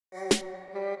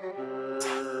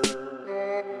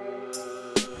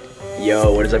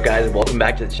Yo, what is up guys? Welcome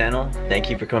back to the channel. Thank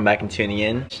you for coming back and tuning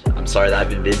in. I'm sorry that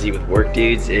I've been busy with work,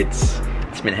 dudes. It's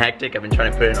been hectic. I've been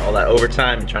trying to put in all that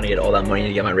overtime and trying to get all that money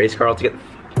to get my race car to get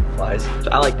the flies. So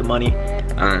I like the money.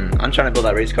 I'm trying to build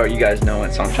that race car. You guys know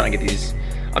it, so I'm trying to get these.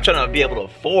 I'm trying to be able to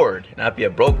afford and not be a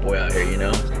broke boy out here, you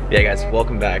know? Yeah guys,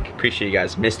 welcome back. Appreciate you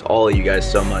guys. Missed all of you guys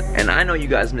so much. And I know you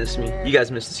guys missed me. You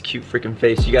guys missed this cute freaking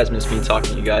face. You guys missed me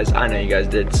talking to you guys. I know you guys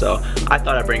did. So I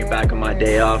thought I'd bring it back on my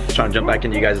day off. Trying to jump back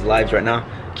into you guys' lives right now.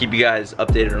 Keep you guys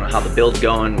updated on how the build's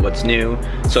going, what's new.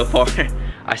 So far,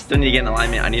 I still need to get an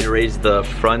alignment. I need to raise the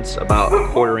fronts about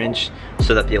 1/4 inch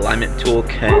so that the alignment tool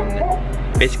can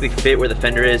basically fit where the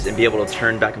fender is and be able to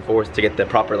turn back and forth to get the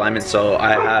proper alignment. So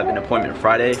I have an appointment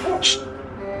Friday.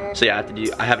 So yeah,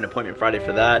 I have an appointment Friday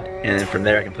for that, and then from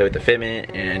there I can play with the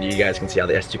fitment and you guys can see how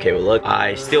the S2K will look.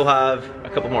 I still have a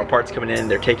couple more parts coming in.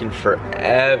 They're taking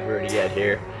forever to get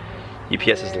here.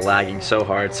 UPS is lagging so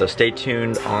hard, so stay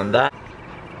tuned on that.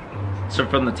 So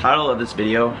from the title of this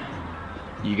video,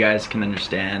 you guys can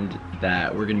understand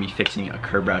that we're gonna be fixing a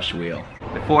curb rash wheel.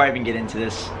 Before I even get into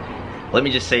this, let me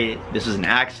just say this was an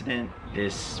accident.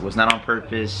 This was not on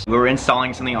purpose. We were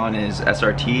installing something on his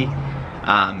SRT,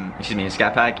 his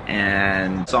scat pack,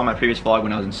 and saw my previous vlog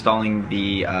when I was installing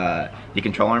the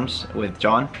control arms with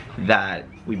John that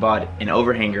we bought an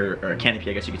overhanger, or a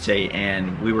canopy I guess you could say,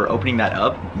 and we were opening that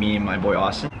up, me and my boy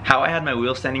Austin. How I had my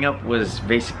wheel standing up was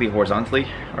basically horizontally,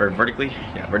 or vertically,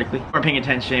 yeah, vertically. We were paying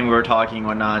attention, we were talking,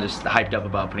 whatnot, just hyped up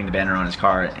about putting the banner on his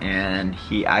car, and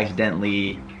he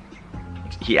accidentally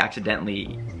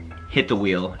hit the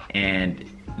wheel, and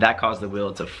that caused the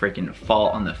wheel to freaking fall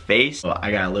on the face. So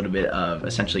I got a little bit of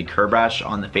essentially curb rash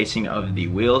on the facing of the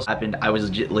wheels. I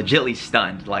was legitly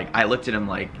stunned. Like, I looked at him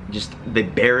like, just the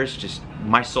bearish, just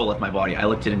my soul left my body. I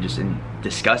looked at him just in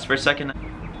disgust for a second.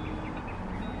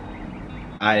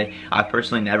 I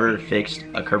personally never fixed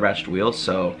a curb rashed wheel,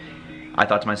 so I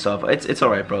thought to myself, it's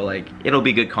alright bro, like it'll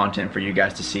be good content for you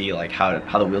guys to see like how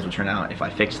the wheels would turn out if I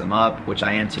fix them up, which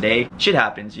I am today. Shit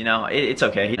happens, you know, it's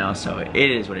okay, you know, so it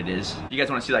is what it is. If you guys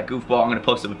want to see that goofball, I'm gonna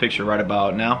post up a picture right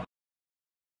about now.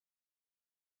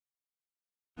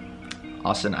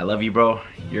 Austin, I love you bro.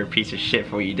 You're a piece of shit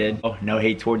for what you did. Oh, no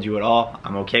hate towards you at all.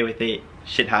 I'm okay with it.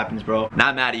 Shit happens bro.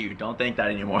 Not mad at you, don't think that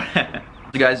anymore.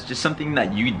 So guys, just something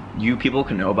that you people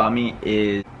can know about me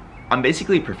is I'm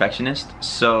basically a perfectionist,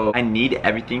 so I need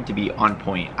everything to be on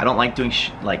point. I don't like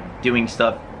doing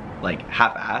stuff like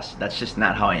half-assed. That's just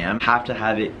not how I am. Have to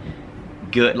have it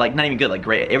good, like not even good, like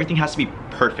great. Everything has to be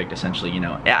perfect, essentially, you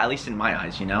know. Yeah, at least in my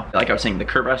eyes, you know. Like I was saying, the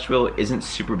curb rash wheel isn't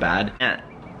super bad, and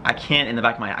I can't in the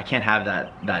back of my, I can't have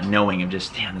that knowing of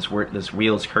just damn this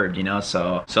wheel's curved, you know.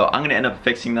 So I'm gonna end up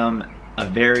fixing them a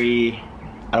very,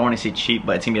 I don't want to say cheap,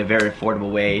 but it's gonna be a very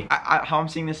affordable way. How I'm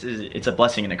seeing this is it's a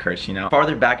blessing and a curse, you know.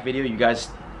 Farther back video, you guys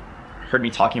heard me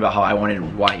talking about how I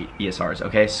wanted white ESRs,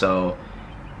 okay? So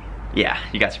yeah,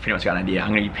 you guys pretty much got an idea. I'm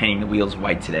gonna be painting the wheels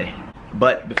white today.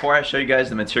 But before I show you guys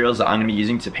the materials that I'm gonna be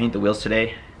using to paint the wheels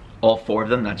today, all 4 of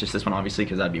them, not just this one obviously,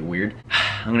 because that'd be weird.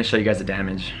 I'm gonna show you guys the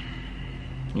damage.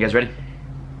 You guys ready?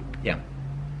 Yeah.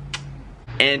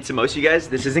 And to most of you guys,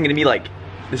 this isn't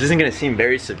gonna seem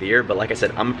very severe, but like I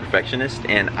said, I'm a perfectionist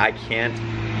and I can't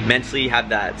mentally have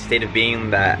that state of being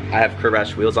that I have curb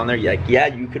rash wheels on there. Like, yeah,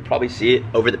 you could probably see it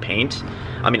over the paint,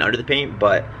 under the paint,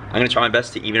 but I'm gonna try my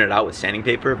best to even it out with sanding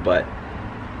paper, but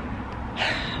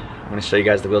I'm gonna show you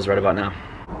guys the wheels right about now.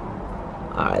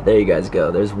 Alright, there you guys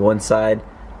go. There's one side.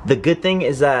 The good thing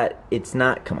is that it's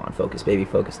not, come on, focus, baby,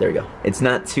 focus, there we go. It's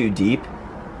not too deep.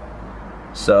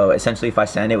 So essentially if I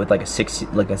sand it with like a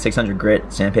 600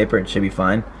 grit sandpaper, it should be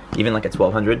fine. Even like a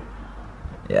 1200.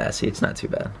 Yeah, see, it's not too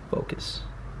bad. Focus.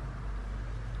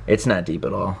 It's not deep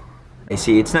at all. You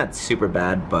see, it's not super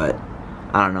bad, but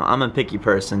I don't know. I'm a picky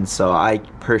person, so I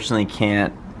personally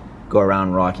can't go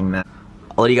around rocking that.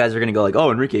 All of you guys are gonna go like,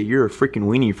 oh, Enrique, you're a freaking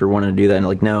weenie for wanting to do that. And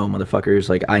like, no, motherfuckers,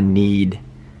 like I need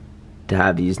to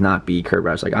have these not be curb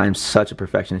rash. Like, I'm such a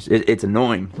perfectionist. It's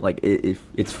annoying. Like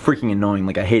it's freaking annoying.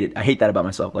 Like I hate it. I hate that about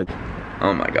myself. Like,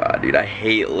 oh my god, dude, I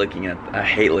hate looking at that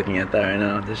right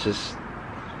now. This is,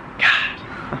 God.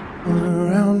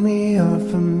 Around me are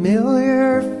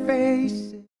familiar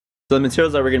faces. So the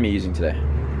materials that we're gonna be using today,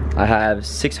 I have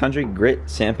 600 grit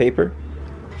sandpaper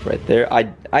right there. I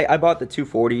bought the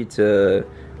 240 to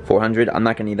 400. I'm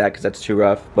not gonna need that because that's too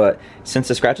rough, but since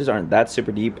the scratches aren't that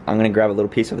super deep, I'm gonna grab a little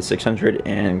piece of the 600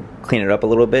 and clean it up a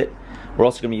little bit. We're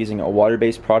also gonna be using a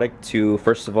water-based product to,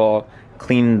 first of all,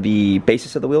 clean the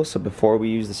basis of the wheel, so before we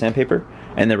use the sandpaper,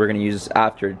 and then we're gonna use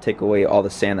after to take away all the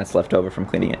sand that's left over from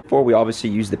cleaning it. Before we obviously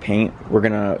use the paint, we're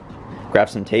gonna grab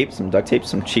some tape, some duct tape,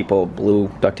 some cheap old blue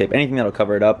duct tape, anything that'll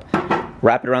cover it up,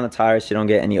 Wrap it around the tire so you don't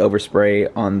get any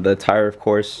overspray on the tire, of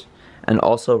course. And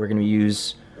also we're gonna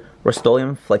use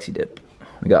Rust-Oleum Flexi Dip.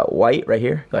 We got white right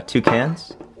here, got 2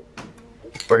 cans.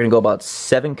 We're gonna go about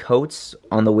 7 coats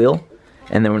on the wheel.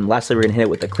 And then lastly, we're gonna hit it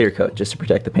with a clear coat just to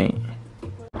protect the paint.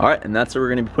 All right, and that's where we're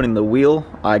gonna be putting the wheel.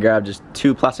 I grabbed just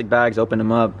 2 plastic bags, opened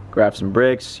them up, grabbed some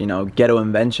bricks, you know, ghetto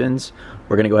inventions.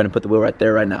 We're gonna go ahead and put the wheel right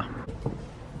there right now.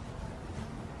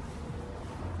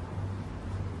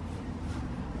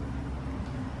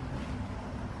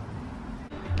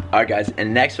 All right guys,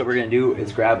 and next what we're gonna do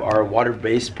is grab our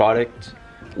water-based product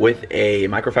with a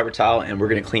microfiber towel, and we're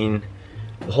gonna clean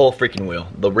the whole freaking wheel,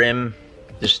 the rim,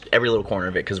 just every little corner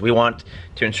of it, because we want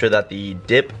to ensure that the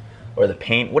dip or the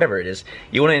paint, whatever it is,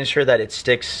 you want to ensure that it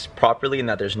sticks properly and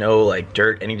that there's no like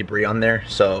dirt, any debris on there.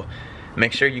 So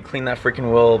make sure you clean that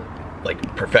freaking wheel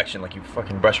like perfection, like you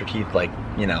fucking brush your teeth, like,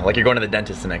 you know, like you're going to the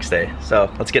dentist the next day.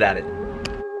 So let's get at it.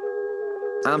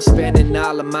 I'm spending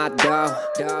all of my dough,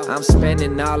 I'm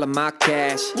spending all of my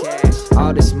cash.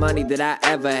 All this money that I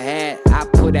ever had, I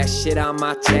put that shit on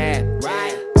my tab.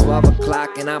 12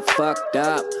 o'clock and I'm fucked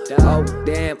up. Oh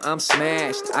damn, I'm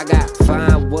smashed. I got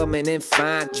fine women and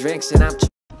fine drinks and I'm...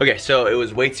 Okay, so it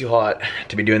was way too hot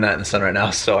to be doing that in the sun right now,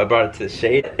 so I brought it to the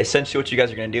shade. Essentially what you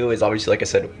guys are gonna do is, obviously, like I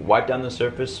said, wipe down the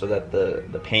surface so that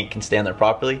the paint can stay on there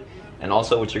properly. And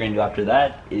also what you're gonna do after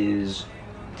that is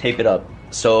tape it up.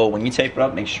 So when you tape it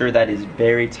up, make sure that is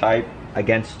very tight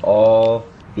against all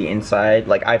the inside.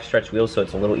 Like, I've stretched wheels, so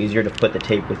it's a little easier to put the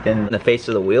tape within the face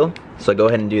of the wheel. So go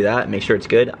ahead and do that, make sure it's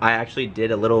good. I actually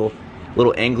did a little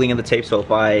angling of the tape, so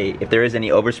if there is any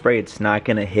overspray, it's not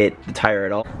gonna hit the tire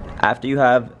at all. After you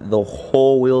have the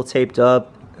whole wheel taped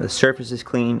up, the surface is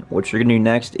clean, what you're gonna do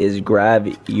next is grab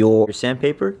your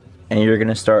sandpaper and you're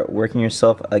gonna start working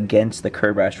yourself against the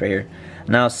curb rash right here.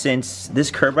 Now, since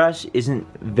this curb rash isn't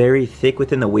very thick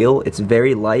within the wheel, it's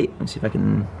very light. Let me see if I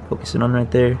can focus it on right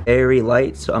there. Very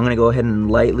light, so I'm gonna go ahead and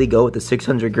lightly go with the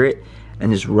 600 grit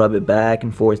and just rub it back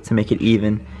and forth to make it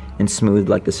even and smooth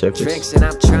like the surface. Drinks and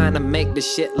I'm trying to make the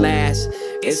shit last.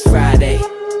 It's Friday.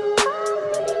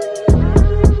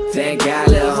 Thank God,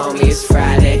 little homie, it's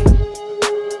Friday.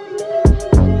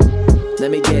 Let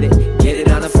me get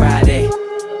it on a Friday.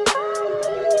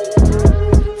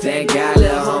 Thank God,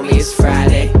 little homie, it's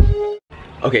Friday.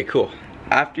 Okay, cool.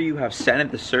 After you have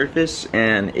sanded the surface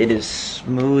and it is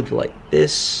smooth like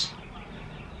this,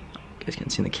 you guys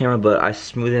can't see in the camera, but I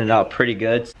smoothed it out pretty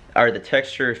good. Alright, the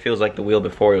texture feels like the wheel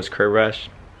before it was curb rash.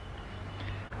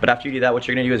 But after you do that, what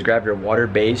you're gonna do is grab your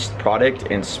water-based product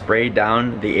and spray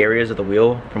down the areas of the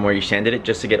wheel from where you sanded it,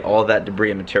 just to get all that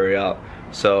debris and material out.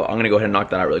 So I'm gonna go ahead and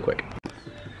knock that out really quick.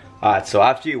 Alright, so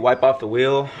after you wipe off the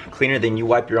wheel cleaner than you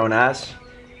wipe your own ass,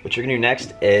 what you're gonna do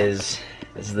next is,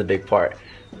 this is the big part.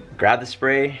 Grab the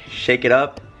spray, shake it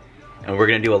up, and we're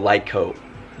gonna do a light coat.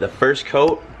 The first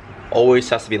coat always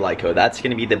has to be light coat. That's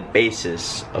gonna be the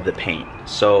basis of the paint.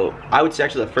 So I would say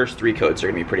actually the first 3 coats are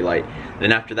gonna be pretty light.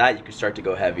 Then after that, you can start to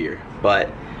go heavier. But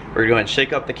we're gonna go ahead and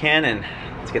shake up the can and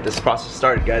let's get this process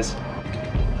started, guys.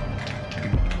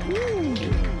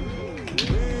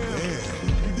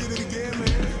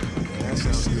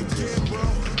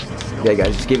 Yeah,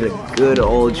 guys, just give it a good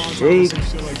old shake.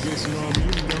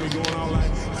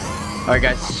 Alright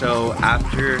guys, so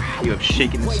after you have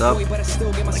shaken this up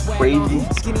like crazy,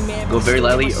 go very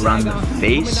lightly around the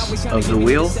face of the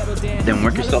wheel, then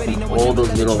work yourself in all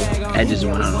those little edges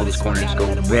and whatnot, all those corners. Go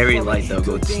very light though,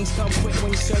 go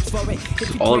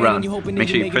all around. Make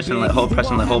sure you press and let hold, press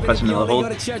and let hold, press and let hold,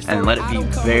 and let it be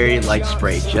very light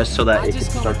spray, just so that it can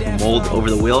start to mold over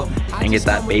the wheel and get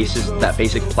that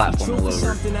basic platform all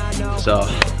over. So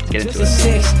let's get into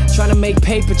it. Trying to make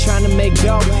paper, trying to make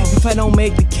dough. If I don't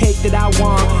make the cake that I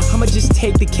want, I'ma just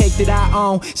take the cake that I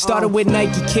own. Started with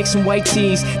Nike kicks and white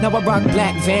tees. Now I rock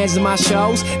black Vans in my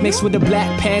shows, mixed with the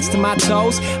black pants to my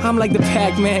toes. I'm like the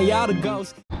Pac-Man, y'all the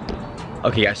ghost.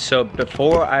 Okay guys, so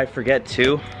before I forget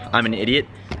too, I'm an idiot.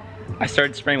 I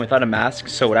started spraying without a mask,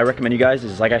 so what I recommend you guys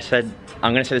is, like I said,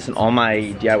 I'm gonna say this in all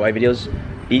my DIY videos,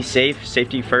 be safe,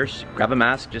 safety first, grab a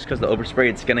mask, just because the overspray,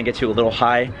 it's gonna get you a little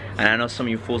high, and I know some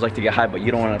of you fools like to get high, but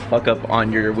you don't wanna fuck up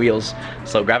on your wheels,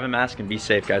 so grab a mask and be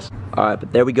safe, guys. Alright,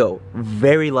 but there we go,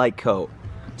 very light coat.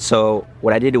 So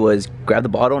what I did was grab the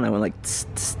bottle and I went like tss,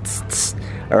 tss, tss, tss,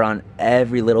 around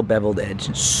every little beveled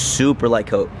edge, super light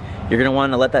coat. You're gonna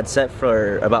wanna let that set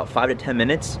for about 5 to 10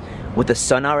 minutes. With the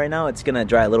sun out right now, it's gonna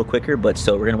dry a little quicker, but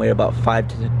still, we're gonna wait about 5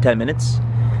 to 10 minutes.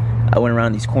 I went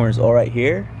around these corners all right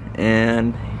here,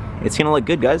 and it's gonna look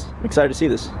good, guys. I'm excited to see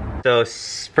this. So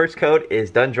first coat is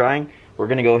done drying. We're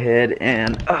gonna go ahead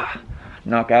and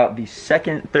knock out the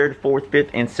second, third, fourth, fifth,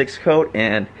 and sixth coat,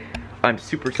 and I'm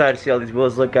super excited to see how these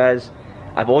wheels look, guys.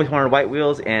 I've always wanted white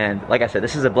wheels, and like I said,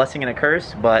 this is a blessing and a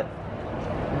curse, but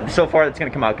so far it's gonna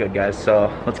come out good, guys.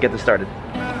 So let's get this started.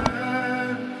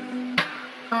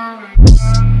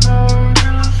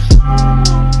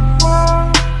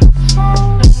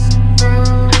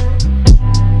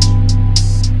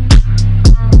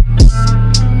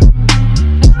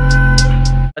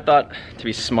 I thought to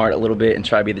be smart a little bit and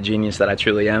try to be the genius that I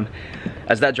truly am.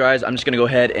 As that dries, I'm just gonna go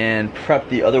ahead and prep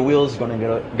the other wheels.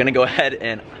 Gonna go ahead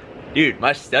and, dude,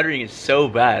 my stuttering is so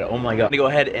bad. Oh my god. I'm gonna go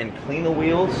ahead and clean the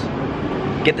wheels,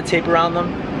 get the tape around them,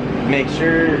 make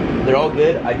sure they're all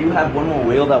good. I do have one more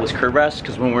wheel that was curb rash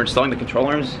because when we're installing the control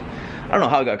arms, I don't know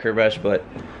how it got curb rash, but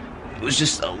it was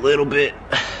just a little bit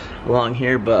long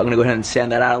here. But I'm gonna go ahead and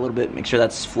sand that out a little bit, make sure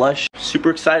that's flush. Super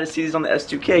excited to see these on the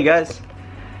S2K, guys.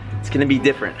 It's gonna be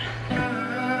different.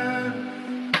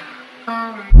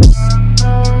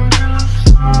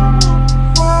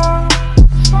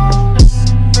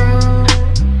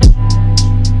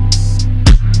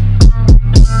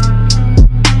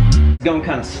 It's going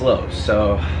kind of slow,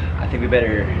 so I think we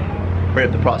better hurry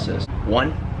up the process.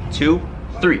 1, 2,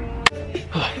 3.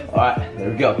 Alright,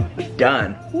 there we go.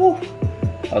 Done. Woo.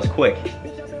 That was quick.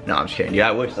 No, I'm just kidding. Yeah,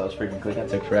 I wish that was freaking quick. That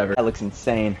took forever. That looks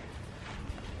insane.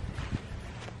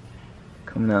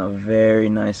 Coming out very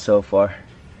nice so far.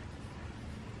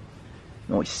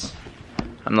 Nice.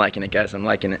 I'm liking it, guys. I'm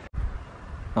liking it.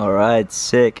 Alright,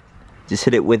 sick. Just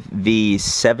hit it with the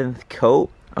 7th coat.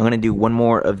 I'm gonna do one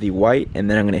more of the white, and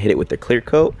then I'm gonna hit it with the clear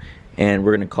coat, and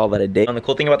we're gonna call that a day. And the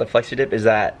cool thing about the flexi dip is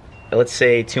that, let's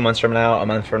say 2 months from now, a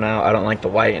month from now, I don't like the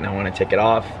white and I wanna take it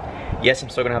off. Yes, I'm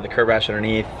still gonna have the curb rash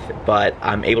underneath, but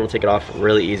I'm able to take it off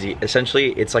really easy.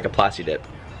 Essentially, it's like a plasti dip,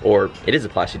 or it is a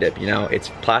plasti dip, you know? It's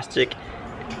plastic.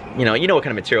 You know what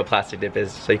kind of material plastic dip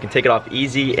is, so you can take it off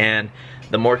easy, and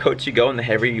the more coats you go and the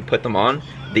heavier you put them on,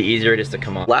 the easier it is to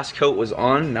come on. Last coat was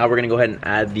on, now we're gonna go ahead and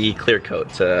add the clear coat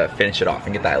to finish it off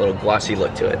and get that little glossy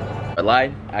look to it. I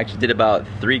lied, I actually did about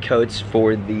 3 coats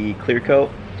for the clear coat.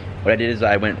 What I did is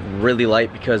I went really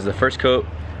light because the first coat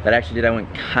that I actually did, I went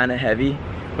kinda heavy,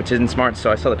 which isn't smart,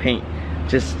 so I saw the paint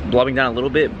just blobbing down a little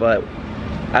bit, but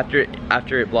after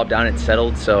it blobbed down, it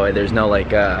settled, so there's no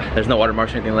there's no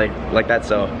watermarks or anything like that.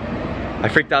 So I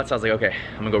freaked out, so I was like, okay,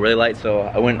 I'm gonna go really light. So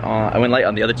I went light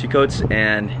on the other 2 coats,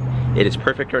 and it is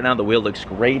perfect right now. The wheel looks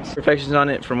great. Imperfections on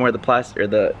it from where the plastic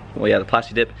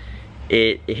dip,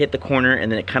 it hit the corner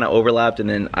and then it kind of overlapped, and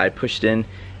then I pushed in,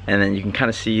 and then you can kind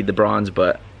of see the bronze,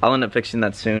 but I'll end up fixing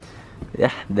that soon.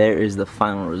 Yeah, there is the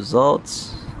final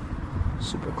results.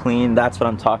 Super clean. That's what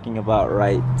I'm talking about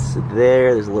right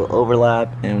there. There's a little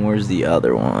overlap, and where's the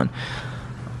other one?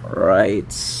 Right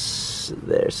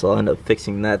there. So I'll end up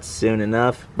fixing that soon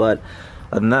enough, but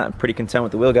other than that, I'm pretty content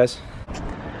with the wheel, guys.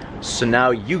 So now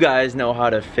you guys know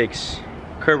how to fix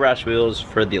curb rash wheels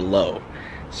for the low.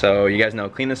 So you guys know,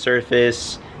 clean the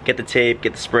surface, get the tape,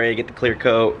 get the spray, get the clear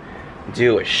coat,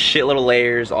 do a shitload of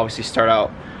layers. Obviously start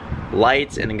out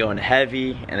light and then going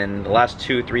heavy, and then the last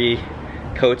 2-3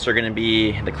 coats are gonna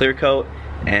be the clear coat,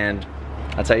 and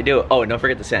that's how you do it. Oh, and don't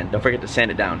forget to sand. Don't forget to sand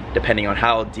it down, depending on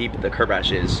how deep the curb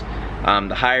rash is.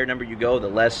 The higher number you go, the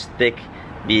less thick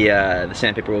the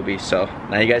sandpaper will be. So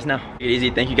now you guys know. Take it easy.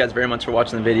 Thank you guys very much for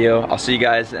watching the video. I'll see you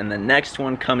guys in the next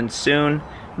one coming soon.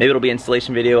 Maybe it'll be an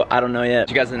installation video. I don't know yet.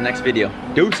 See you guys in the next video.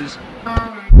 Deuces.